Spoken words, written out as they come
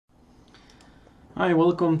Hi,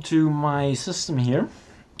 welcome to my system here.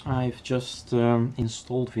 I've just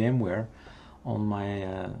installed VMware on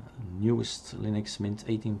my newest Linux Mint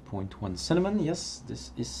 18.1 Cinnamon. Yes,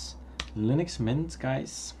 this is Linux Mint,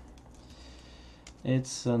 guys.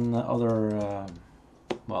 It's another,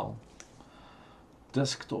 well,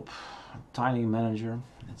 desktop tiling manager.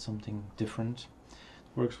 It's something different.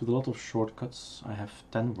 It works with a lot of shortcuts. I have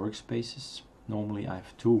 10 workspaces. Normally I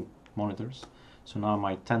have 2 monitors. So now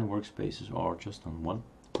my 10 workspaces are just on one.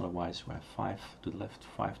 Otherwise we have 5 to the left,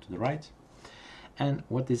 5 to the right. And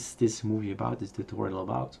what is this movie about, this tutorial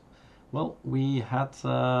about? Well, we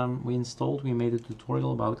made a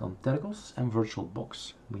tutorial about antergos and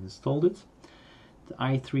VirtualBox. We installed it, the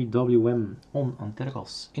i3wm on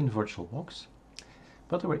antergos in VirtualBox.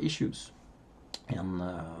 But there were issues. And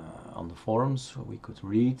on the forums we could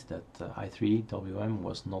read that i3wm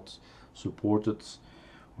was not supported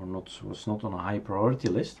or was not on a high priority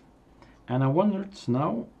list. And I wondered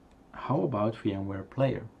now, how about VMware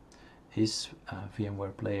Player? Is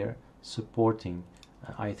VMware Player supporting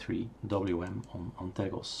i3wm on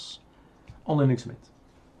antergos on Linux Mint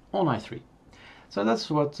on i3? So that's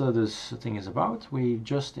what this thing is about. We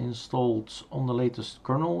just installed on the latest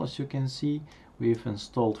kernel, as you can see. We've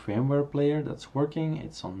installed VMware Player, that's working.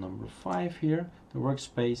 It's on number 5 here, the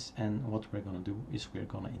workspace. And what we're going to do is we're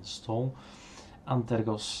going to install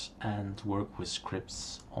antergos and work with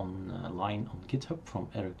scripts online on Github from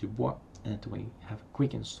Erik Dubois, and we have a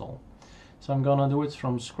quick install. So I'm gonna do it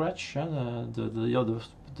from scratch.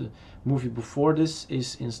 The movie before this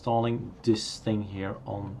is installing this thing here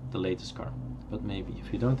on the latest kernel, but maybe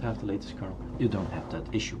if you don't have the latest kernel, you don't have that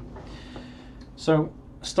issue. So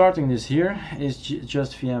starting this here is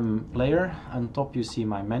just VM Player. On top you see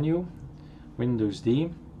my menu, Windows D.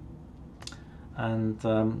 And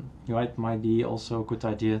might be also a good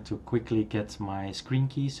idea to quickly get my screen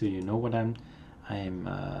key so you know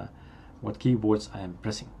what keyboards I am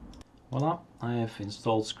pressing. Voila, I have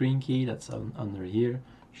installed screen key, that's under here,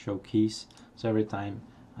 show keys. So every time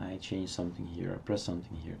I change something here, I press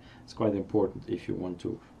something here. It's quite important if you want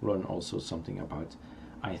to run also something about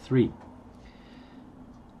i3.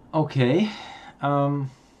 Okay,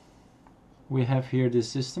 we have here this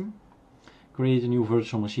system. Create a new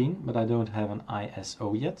virtual machine, but I don't have an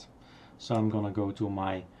ISO yet, so I'm gonna go to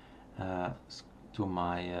my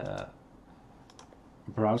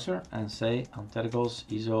browser and say antergos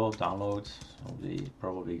ISO download. Will be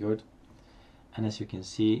probably good. And as you can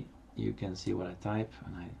see what I type,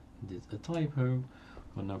 and I did a typo,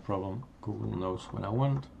 but no problem. Google knows what I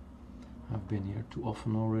want. I've been here too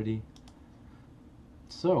often already,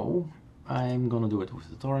 so I'm gonna do it with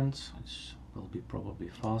the torrent, which will be probably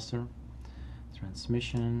faster.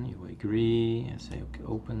 Transmission, you agree, and say okay,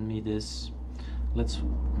 open me this. Let's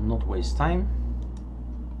not waste time.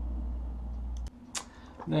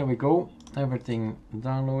 There we go, everything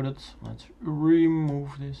downloaded. Let's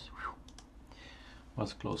remove this.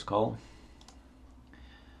 Was a close call.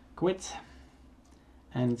 Quit.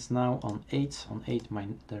 And it's now on 8. On 8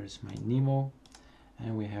 there is my Nemo,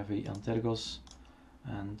 and we have a antergos,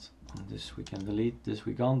 and this we can delete, this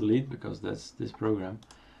we can't delete because that's this program.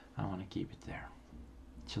 I want to keep it there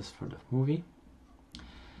just for the movie.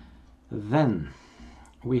 Then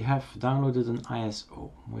we have downloaded an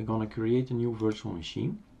ISO. We're going to create a new virtual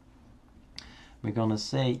machine. We're going to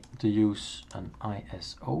say to use an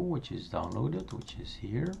ISO, which is downloaded, which is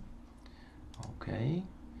here. Okay,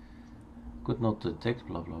 could not detect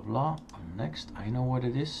blah blah blah. Next, I know what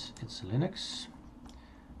it is. It's Linux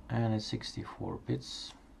and it's 64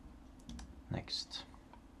 bits. Next,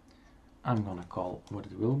 I'm gonna call what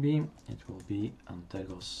it will be. It will be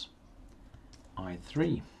antergos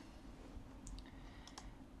i3.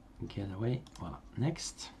 Get away. Voilà.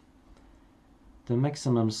 Next, the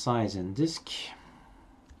maximum size in disk,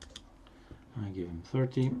 I give him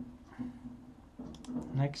 30.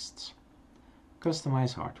 Next,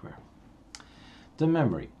 customize hardware. The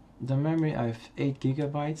memory I have 8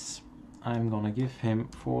 gigabytes. I'm gonna give him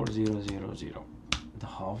 4000, the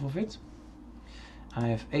half of it. I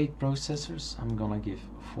have 8 processors. I'm gonna give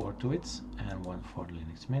 4 to it and 1 for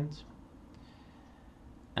Linux Mint.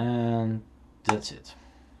 And that's it.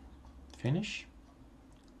 Finish,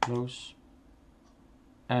 close,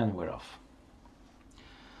 and we're off.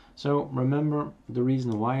 So remember the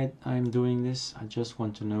reason why I'm doing this. I just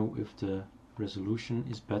want to know if the resolution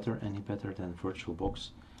is any better than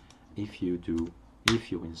VirtualBox if you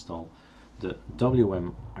install the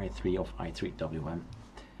WM i3 of i3wm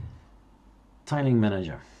tiling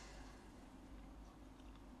manager.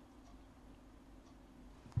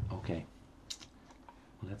 Okay,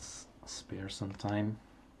 let's spare some time.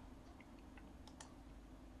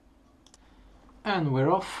 And we're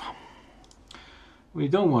off. We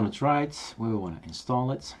don't want to try it, we want to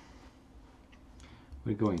install it.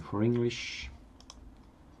 We're going for English,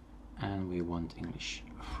 and we want English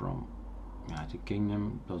from United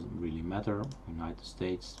Kingdom, doesn't really matter. United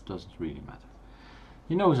States, doesn't really matter.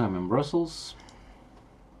 He knows I'm in Brussels,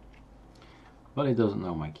 but he doesn't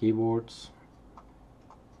know my keyboard.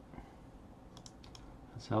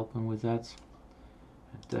 Let's help him with that.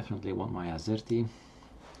 I definitely want my Azerty.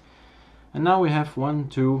 And now we have 1,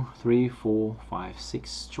 2, 3, 4, 5,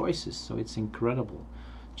 6 choices, so it's incredible.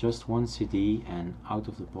 Just one CD, and out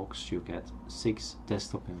of the box you get 6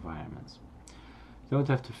 desktop environments. You don't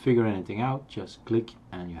have to figure anything out, just click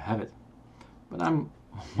and you have it. But I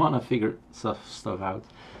want to figure stuff out,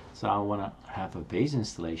 so I want to have a base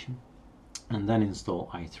installation and then install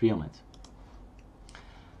i3 on it.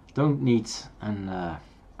 Don't need an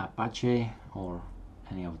Apache or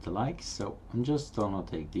any of the likes, so I'm just gonna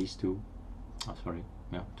take these two. Oh, sorry,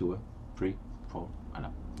 yeah, 2, 3, 4, I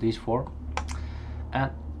know, these 4.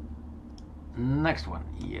 And next one,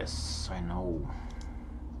 yes, I know.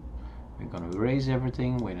 We're gonna erase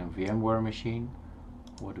everything with a VMware machine.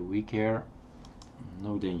 What do we care?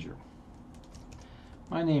 No danger.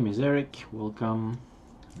 My name is Erik, welcome.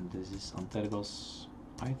 And this is antergos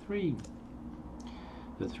i3.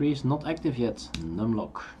 The 3 is not active yet,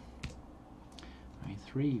 numlock.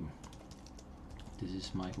 i3. This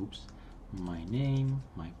is my, oops, my name,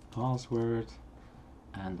 my password,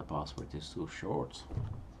 and the password is too short.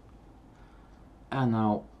 And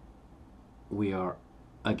now we are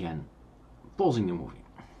again pausing the movie.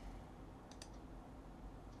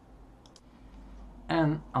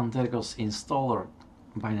 And antergos installer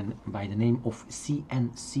by the name of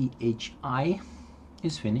CNCHI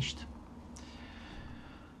is finished.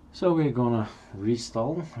 So we're gonna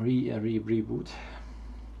restall, reboot,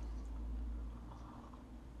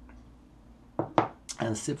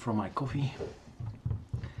 and sip from my coffee.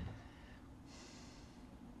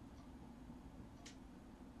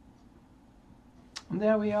 And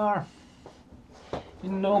there we are,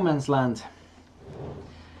 in no man's land.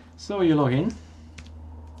 So you log in.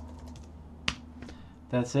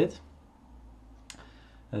 That's it.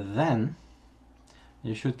 Then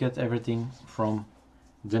you should get everything from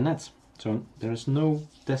the net. So there's no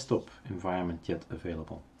desktop environment yet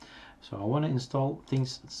available. So I want to install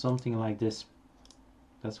things, something like this.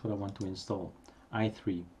 That's what I want to install.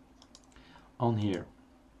 i3 on here.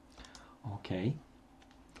 Okay.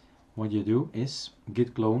 What you do is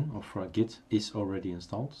git clone, or for a git is already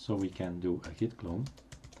installed, so we can do a git clone.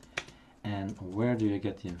 And where do you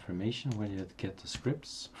get the information? Where do you get the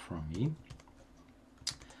scripts? From me.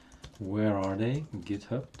 Where are they?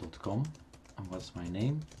 Github.com. And what's my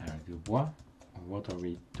name? Erik Dubois. What are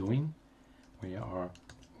we doing? We are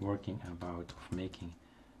working about making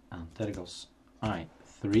antergos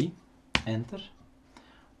i3. Enter.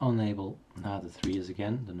 Enable. Now the 3 is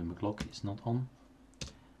again. The number clock is not on.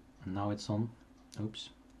 Now it's on.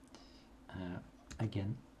 Oops.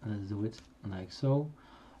 Again, let's do it like so.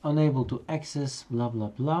 Unable to access, blah blah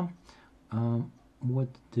blah. What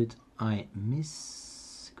did I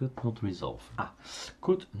miss? Could not resolve.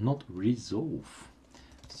 Could not resolve.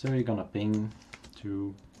 So you're gonna ping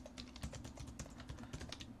to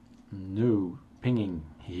no pinging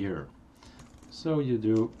here. So you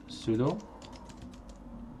do sudo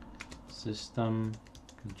system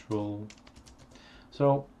control.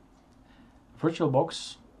 So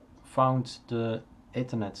VirtualBox found the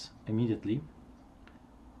Ethernet immediately,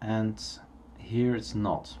 and here it's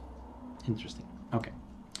not. Interesting. Okay,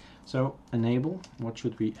 so enable. What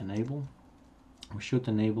should we enable? We should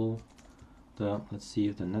enable the, let's see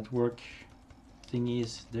if the network thingy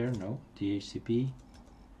is there. No, DHCP.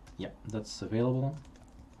 Yeah, that's available.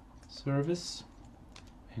 Service.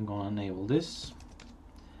 I'm gonna enable this.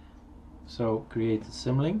 So create a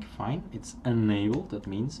symlink, fine, it's enabled, that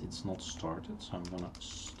means it's not started, so I'm gonna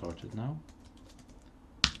start it now.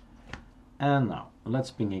 And now, let's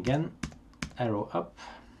ping again, arrow up,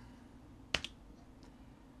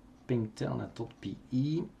 ping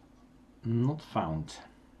telnet.pe, not found.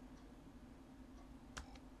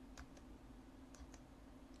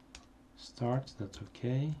 Start, that's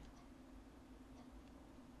okay.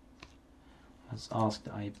 Let's ask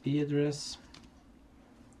the IP address.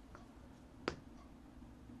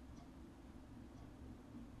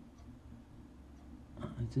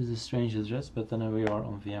 It is a strange address, but then we are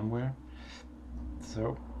on VMware.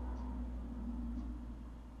 So,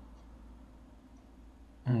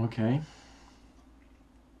 okay.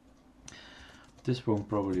 This won't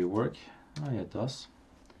probably work. Oh yeah, it does.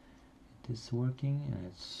 It is working and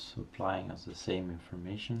it's supplying us the same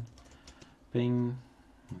information. Ping,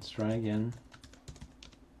 let's try again.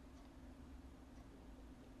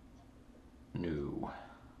 No.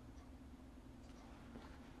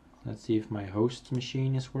 Let's see if my host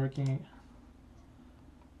machine is working.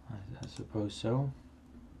 I suppose so.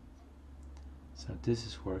 So this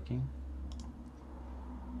is working.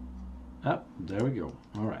 Ah, there we go.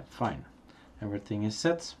 Alright, fine. Everything is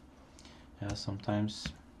set. Yeah, sometimes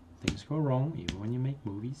things go wrong, even when you make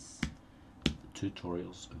movies,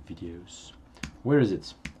 tutorials, videos. Where is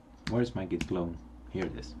it? Where's my git clone? Here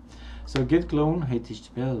it is. So git clone,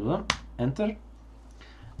 http, enter.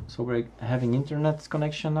 So we're having internet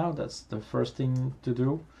connection now. That's the first thing to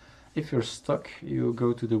do. If you're stuck, you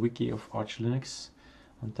go to the wiki of Arch Linux.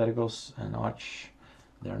 Antergos and Arch,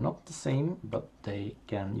 they're not the same, but you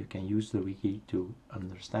can use the wiki to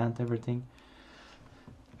understand everything.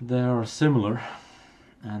 They are similar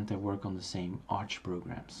and they work on the same Arch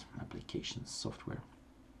programs, applications, software.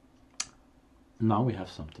 Now we have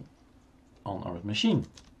something on our machine.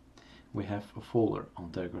 We have a folder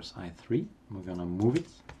antergos i3. We're gonna move it.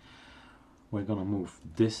 We're gonna move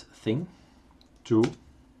this thing to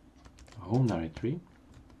a home directory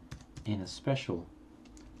in a special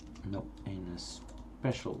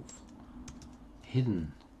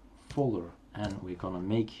hidden folder, and we're gonna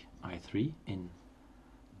make i3 in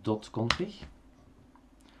 .config.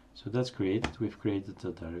 So that's created. We've created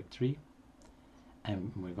a directory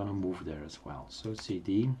and we're gonna move there as well. So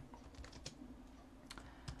cd,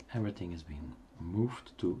 everything is being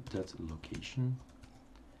moved to that location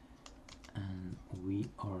and we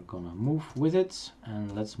are gonna move with it,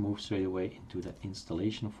 and let's move straight away into the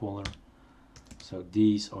installation folder. So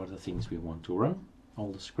these are the things we want to run,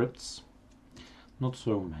 all the scripts, not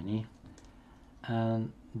so many,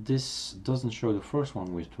 and this doesn't show the first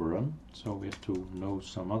one we have to run, so we have to know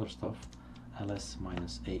some other stuff.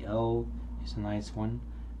 ls-al is a nice one,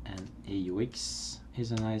 and aux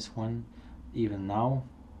is a nice one. Even now,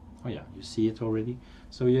 oh yeah, you see it already.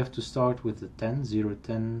 So you have to start with the 10,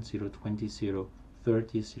 010, 020,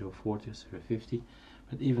 030, 040, 050.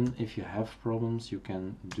 But even if you have problems, you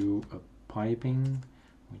can do a piping,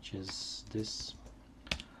 which is this,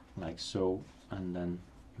 like so, and then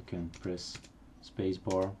you can press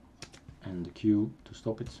spacebar and the Q to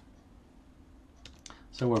stop it.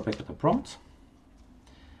 So we're back at the prompt,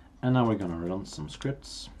 and now we're gonna run some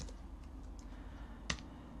scripts.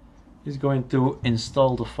 It's going to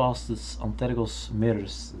install the fastest antergos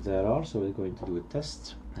mirrors there are, so we're going to do a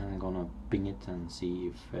test, and I'm gonna ping it and see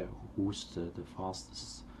if who's the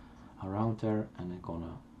fastest around there, and I'm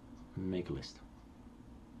gonna make a list.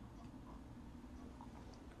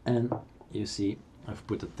 And you see I've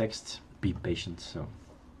put the text, be patient, so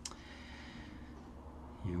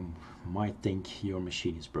you might think your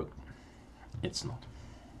machine is broken. It's not.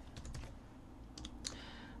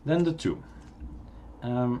 Then the two.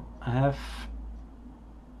 I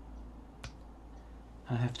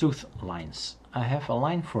have two lines. I have a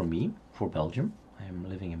line for me, for Belgium. I am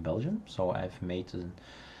living in Belgium, so I've made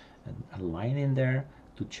a line in there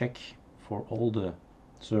to check for all the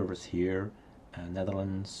servers here,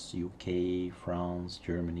 Netherlands, UK, France,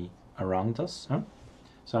 Germany, around us. Huh?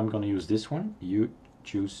 So I'm going to use this one. You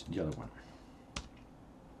choose the other one.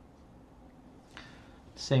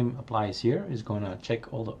 Same applies here. It's going to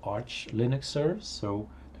check all the Arch Linux servers. So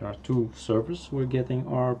there are two servers we're getting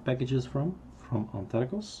our packages from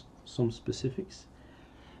Antergos. Some specifics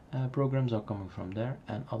programs are coming from there,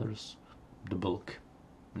 and others, the bulk,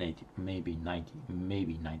 maybe 90,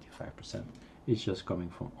 maybe 95%, is just coming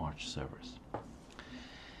from Arch servers.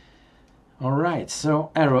 All right,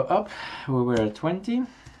 so arrow up, we were at 20,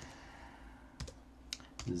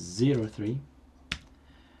 03.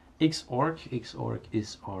 Xorg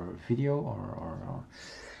is our video or our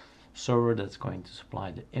server that's going to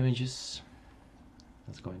supply the images,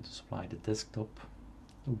 that's going to supply the desktop,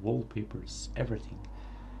 the wallpapers, everything.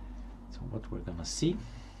 So what we're gonna see.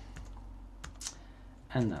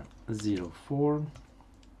 And then 04.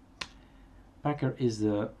 Packer is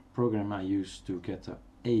the program I use to get the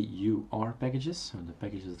AUR packages, so the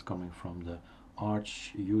packages that coming from the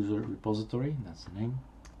Arch user repository, that's the name.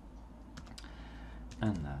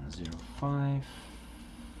 And then 05.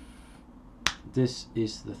 This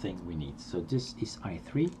is the thing we need. So this is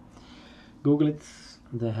i3. Google it.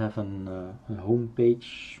 They have a home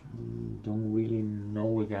page. Don't really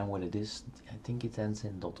know again what it is. I think it ends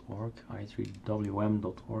in .org,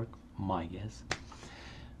 i3wm.org, my guess.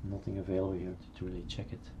 Nothing available here to really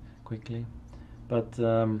check it quickly. But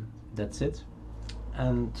that's it.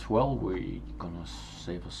 And well, we're gonna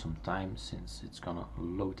save us some time since it's gonna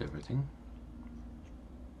load everything.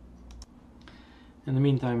 In the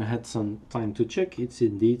meantime, I had some time to check. It's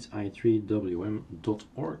indeed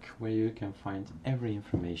i3wm.org, where you can find every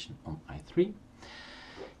information on i3.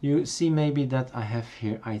 You see maybe that I have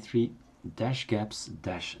here i3 dash gaps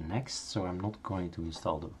dash next, so I'm not going to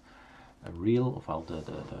install the real, well, the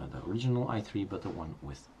original i3, but the one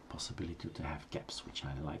with possibility to have gaps, which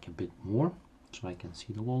I like a bit more, so I can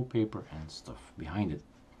see the wallpaper and stuff behind it.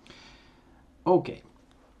 Okay,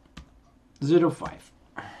 05.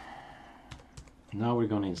 Now we're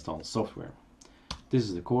going to install software. This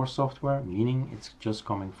is the core software, meaning it's just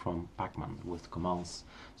coming from pacman with commands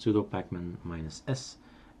sudo pacman -s,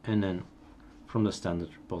 and then from the standard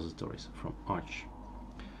repositories from Arch.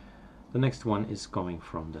 The next one is coming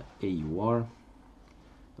from the AUR,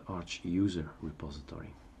 the Arch user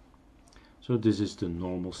repository. So this is the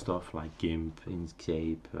normal stuff like GIMP,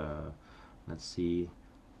 Inkscape, let's see,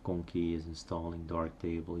 Conky is installing,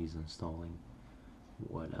 Darktable is installing,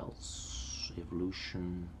 what else,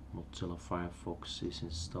 Evolution, Mozilla Firefox is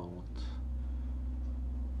installed,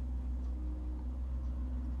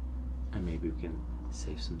 and maybe we can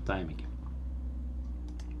save some time again.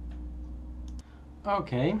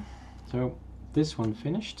 Okay, so this one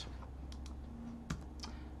finished.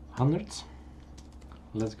 100.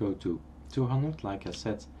 Let's go to 200. Like I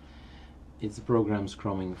said, it's programs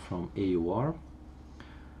coming from AUR.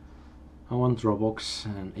 I want Dropbox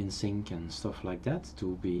and InSync and stuff like that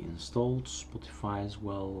to be installed. Spotify as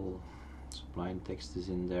well. Sublime Text is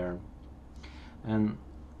in there, and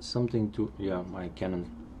something to, yeah, my Canon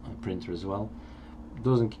printer as well.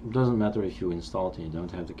 Doesn't matter if you install it and you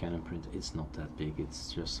don't have the Canon printer. It's not that big.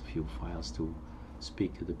 It's just a few files to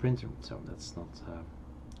speak to the printer, so that's not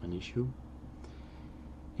an issue.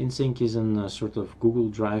 InSync is a sort of Google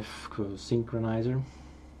Drive synchronizer.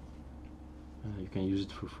 You can use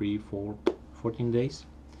it for free for 14 days,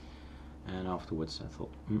 and afterwards I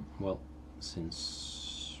thought, well,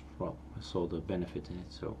 since, well, I saw the benefit in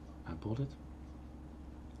it, so I bought it.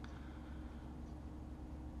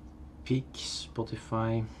 Peak,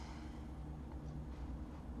 Spotify,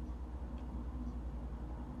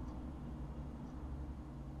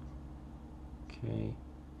 okay.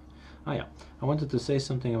 Ah yeah, I wanted to say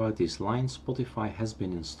something about this line. Spotify has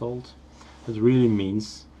been installed. That really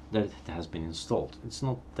means that it has been installed. It's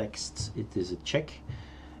not text, it is a check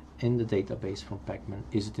in the database from pacman.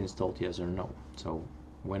 Is it installed, yes or no? So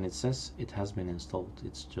when it says it has been installed,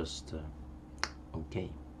 it's just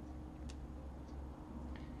okay.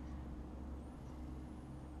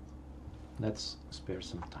 Let's spare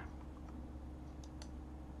some time.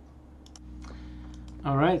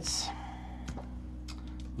 All right,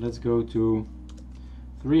 let's go to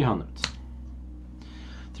 300.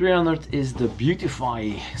 300 is the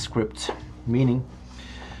beautify script, meaning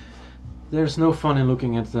there's no fun in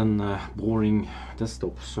looking at a boring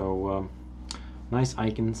desktop. So nice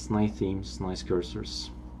icons, nice themes, nice cursors,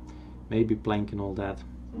 maybe blank and all that.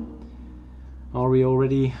 Are we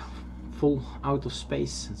already full out of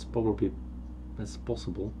space? It's probably, that's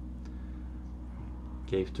possible.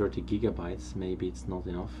 Gave 30 gigabytes, maybe it's not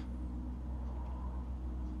enough.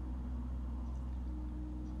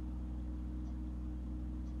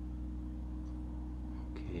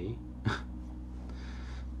 Okay,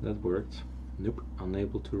 that worked. Nope,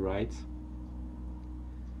 unable to write.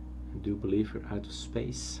 I do believe we're out of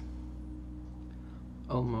space.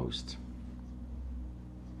 Almost.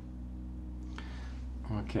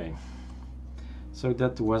 Okay, so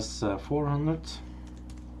that was 400.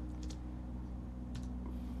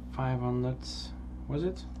 500, was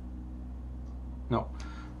it? No,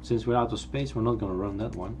 since we're out of space, we're not going to run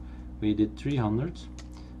that one. We did 300,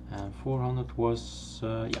 and 400 was,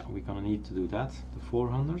 yeah, we're going to need to do that, the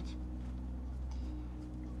 400.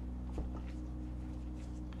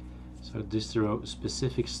 So distro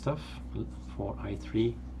specific stuff for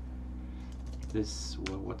i3. This,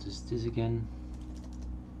 well, what is this again?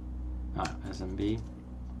 Ah, SMB.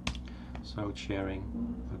 So sharing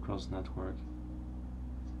across network.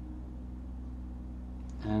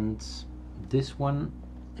 And this one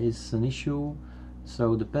is an issue.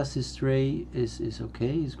 So the passive tray is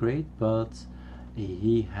okay, is great, but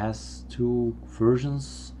he has two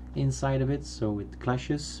versions inside of it, so it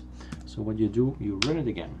clashes. So what you do, you run it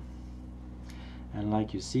again, and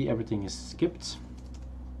like you see, everything is skipped.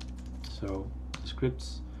 So the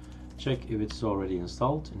scripts check if it's already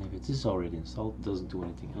installed, and if it is already installed, it doesn't do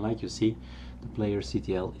anything. And like you see, the player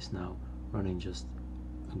CTL is now running just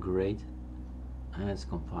great, and it's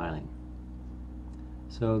compiling.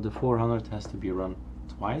 So the 400 has to be run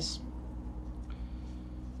twice.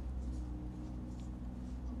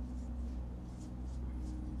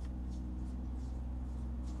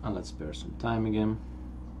 And let's spare some time again.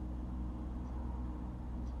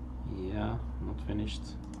 Yeah, not finished.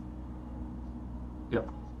 Yep.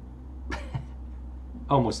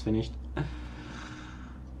 Almost finished.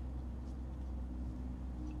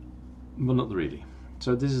 but not really.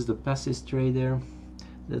 So this is the passive tray there.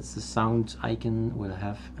 That's the sound icon we'll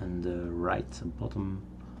have on the right bottom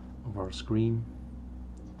of our screen,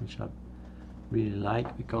 which I really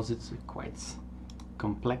like because it's quite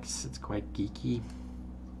complex, it's quite geeky.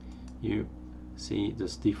 You see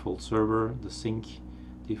this default server, the sync,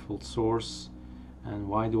 default source. And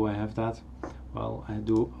why do I have that? Well, I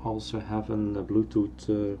do also have a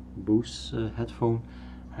Bluetooth Boost headphone,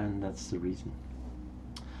 and that's the reason.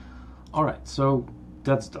 Alright, so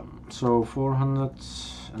that's done. So 400,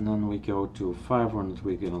 and then we go to 500.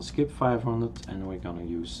 We're gonna skip 500 and we're gonna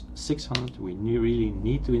use 600. We really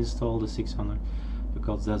need to install the 600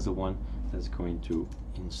 because that's the one that's going to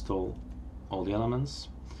install all the elements.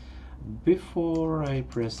 Before I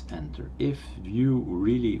press enter, if you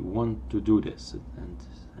really want to do this and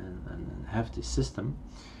have this system,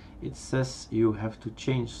 it says you have to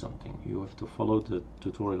change something. You have to follow the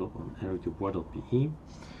tutorial on erikdubois.be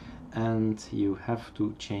and you have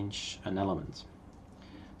to change an element.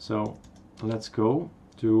 So let's do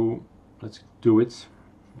it,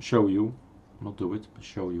 show you, not do it, but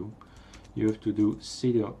show you. You have to do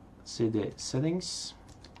cd settings,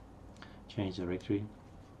 change directory,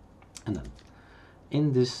 and then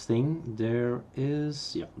in this thing there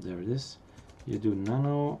is, yeah, there it is. You do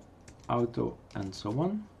nano, auto, and so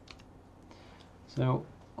on. So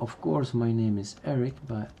of course my name is Erik,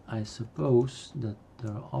 but I suppose that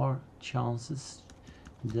there are chances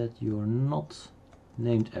that you're not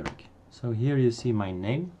named Erik. So here you see my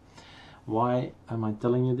name. Why am I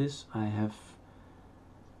telling you this? I have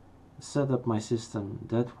set up my system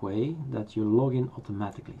that way that you log in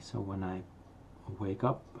automatically. So when I wake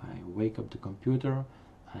up the computer,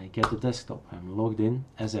 I get the desktop, I'm logged in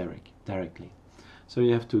as Erik directly. So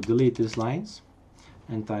you have to delete these lines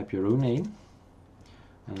and type your own name,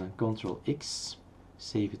 and then Ctrl X,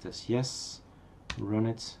 save it as yes, run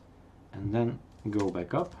it, and then go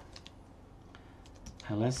back up.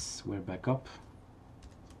 ls, we're back up,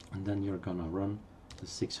 and then you're gonna run the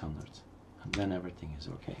 600, and then everything is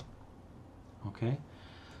okay. Okay,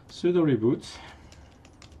 sudo reboot,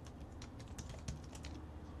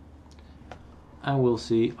 and we'll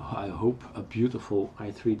see, I hope, a beautiful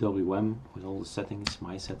i3wm with all the settings,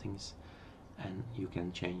 my settings, and you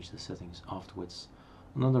can change the settings afterwards.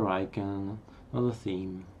 Another icon, another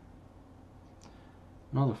theme,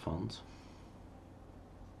 another font,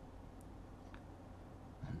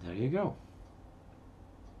 and there you go.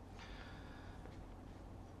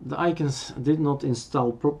 The icons did not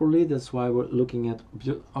install properly, that's why we're looking at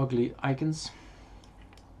ugly icons.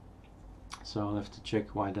 So I'll have to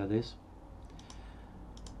check why that is.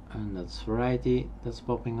 And that's variety that's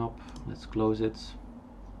popping up. Let's close it.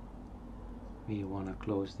 We want to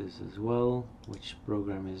close this as well. Which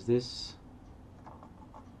program is this?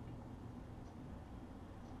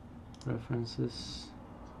 Preferences.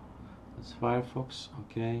 That's Firefox.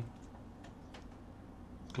 Okay.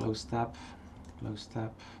 Close tab. Close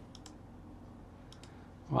tab.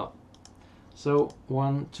 Well, so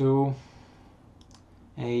 1, 2,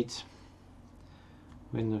 8,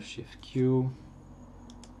 Windows Shift Q,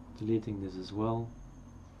 deleting this as well.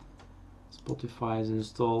 Spotify is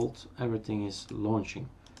installed, everything is launching.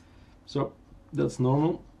 So that's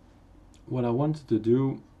normal. What I wanted to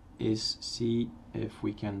do is see if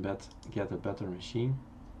we can get a better machine.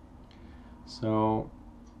 So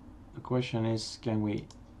the question is, can we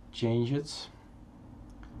change it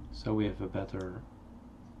so we have a better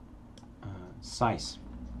size?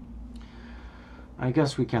 I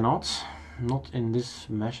guess we cannot, not in this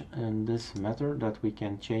matter that we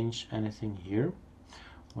can change anything here.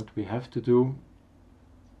 What we have to do,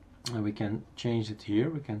 we can change it here.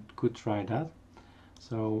 We could try that.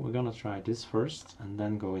 So we're gonna try this first and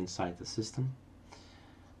then go inside the system.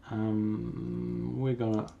 We're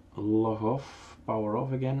gonna log off, power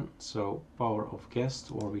off again. So power off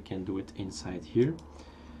guest, or we can do it inside here.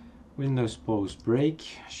 Windows pause break,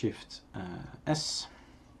 Shift S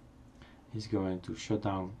is going to shut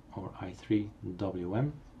down our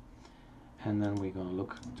i3wm, and then we're going to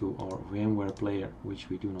look to our VMware player, which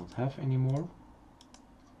we do not have anymore.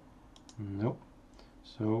 Nope.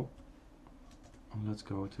 So let's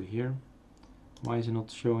go to here. Why is it not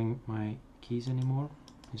showing my keys anymore?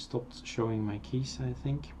 It stopped showing my keys, I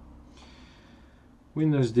think.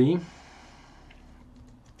 Windows D,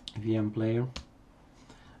 VM player,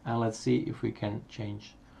 and let's see if we can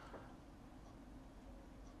change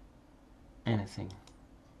anything.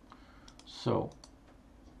 So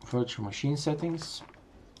virtual machine settings,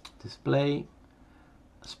 display,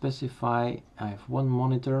 specify. I have one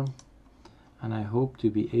monitor and I hope to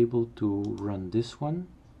be able to run this one.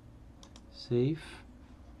 Save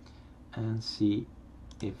and see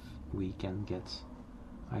if we can get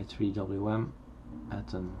i3wm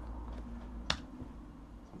at a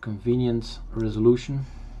convenient resolution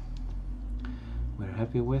we're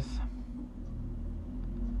happy with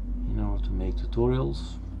in order to make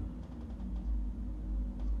tutorials.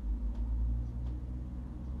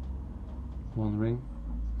 Wondering?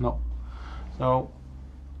 No. So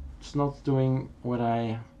it's not doing what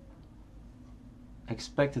I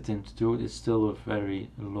expected him to do. It's still a very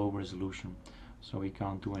low resolution, so we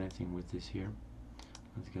can't do anything with this here.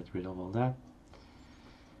 Let's get rid of all that.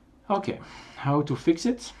 Okay, how to fix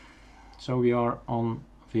it? So we are on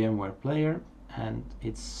VMware Player and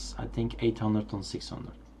it's, I think, 800 on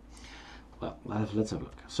 600. Well, let's have a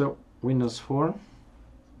look. So Windows 4,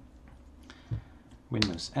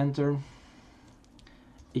 Windows Enter,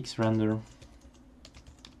 Xrender.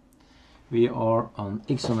 We are on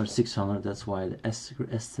X100 600, that's why the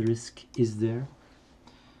asterisk is there.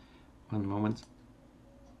 One moment.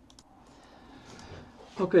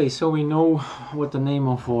 Okay, so we know what the name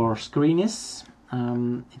of our screen is.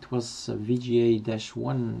 It was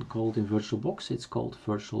VGA-1 called in VirtualBox. It's called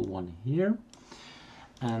Virtual 1 here.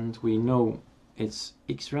 And we know it's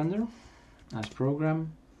Xrender as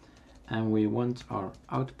program. And we want our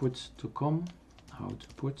output to come,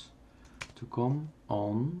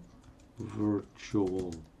 on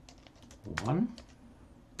Virtual 1.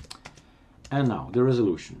 And now the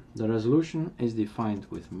resolution. The resolution is defined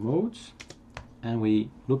with modes. And we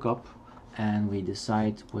look up and we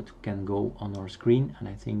decide what can go on our screen, and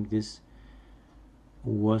I think this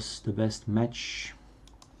was the best match.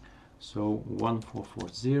 So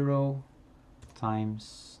 1440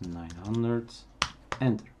 times 900,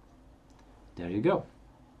 enter. There you go.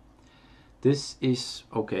 This is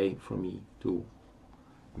okay for me to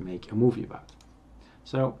make a movie about.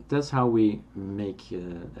 So that's how we make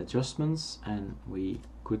adjustments, and we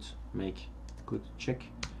could check.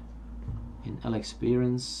 In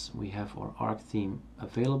L-Experience we have our Arc theme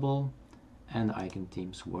available and icon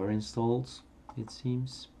themes were installed, it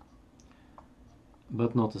seems,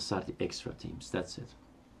 but not the Sardi extra themes. That's it.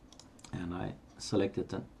 And I selected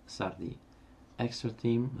the Sardi extra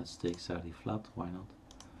theme. Let's take Sardi flat, why not?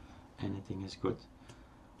 Anything is good.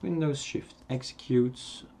 Windows Shift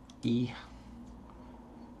execute E,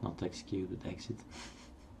 not execute but exit.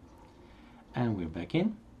 And we're back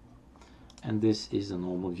in, and this is a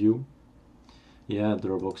normal view. Yeah,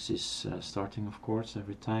 Dropbox is starting, of course,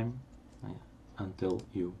 every time until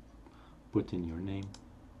you put in your name.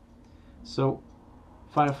 So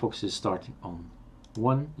Firefox is starting on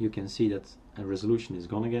 1. You can see that a resolution is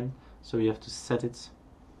gone again, so you have to set it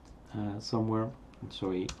somewhere, and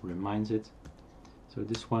so he reminds it. So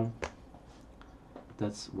this one,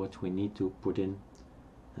 that's what we need to put in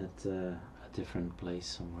at a different place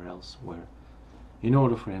somewhere else, where in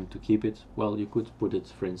order for him to keep it, well, you could put it,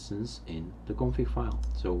 for instance, in the config file.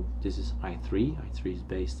 So this is i3. i3 is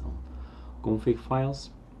based on config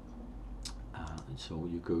files. So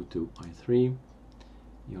you go to i3.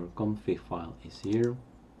 Your config file is here.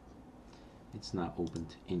 It's now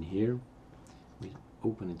opened in here. We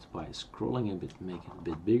open it by scrolling a bit, make it a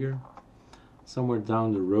bit bigger. Somewhere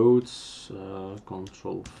down the road,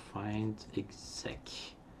 control find exec,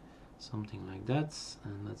 something like that.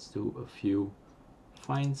 And let's do a few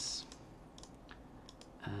finds,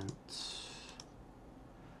 and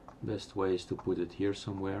best way is to put it here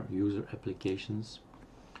somewhere, user applications,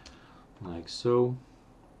 like so.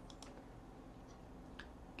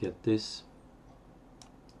 Get this,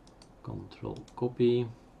 control copy,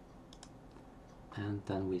 and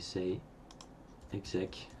then we say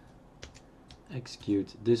exec,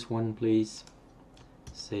 execute this one please,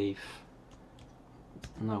 save.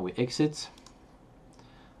 Now we exit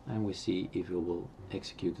and we see if it will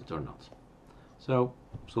execute it or not. So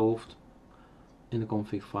solved. In the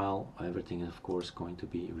config file everything is of course going to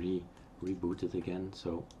be rebooted again,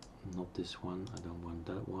 so not this one, I don't want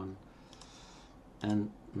that one.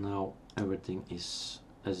 And now everything is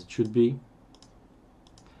as it should be,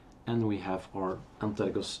 and we have our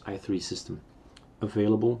antergos i3 system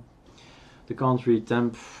available. The can't read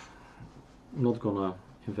temp, not gonna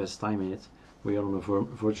invest time in it. We are on a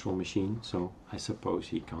virtual machine, so I suppose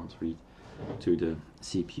he can't read to the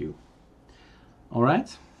CPU.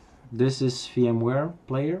 Alright, this is VMware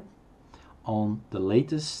Player on the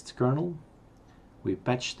latest kernel. We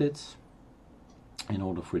patched it in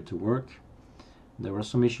order for it to work. There were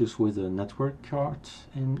some issues with the network card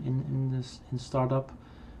in startup,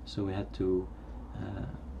 so we had to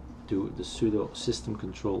do the sudo system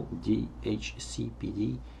control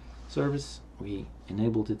DHCPD service. We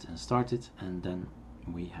enabled it and started, and then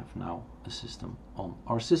we have now a system on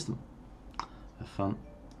our system. Have fun.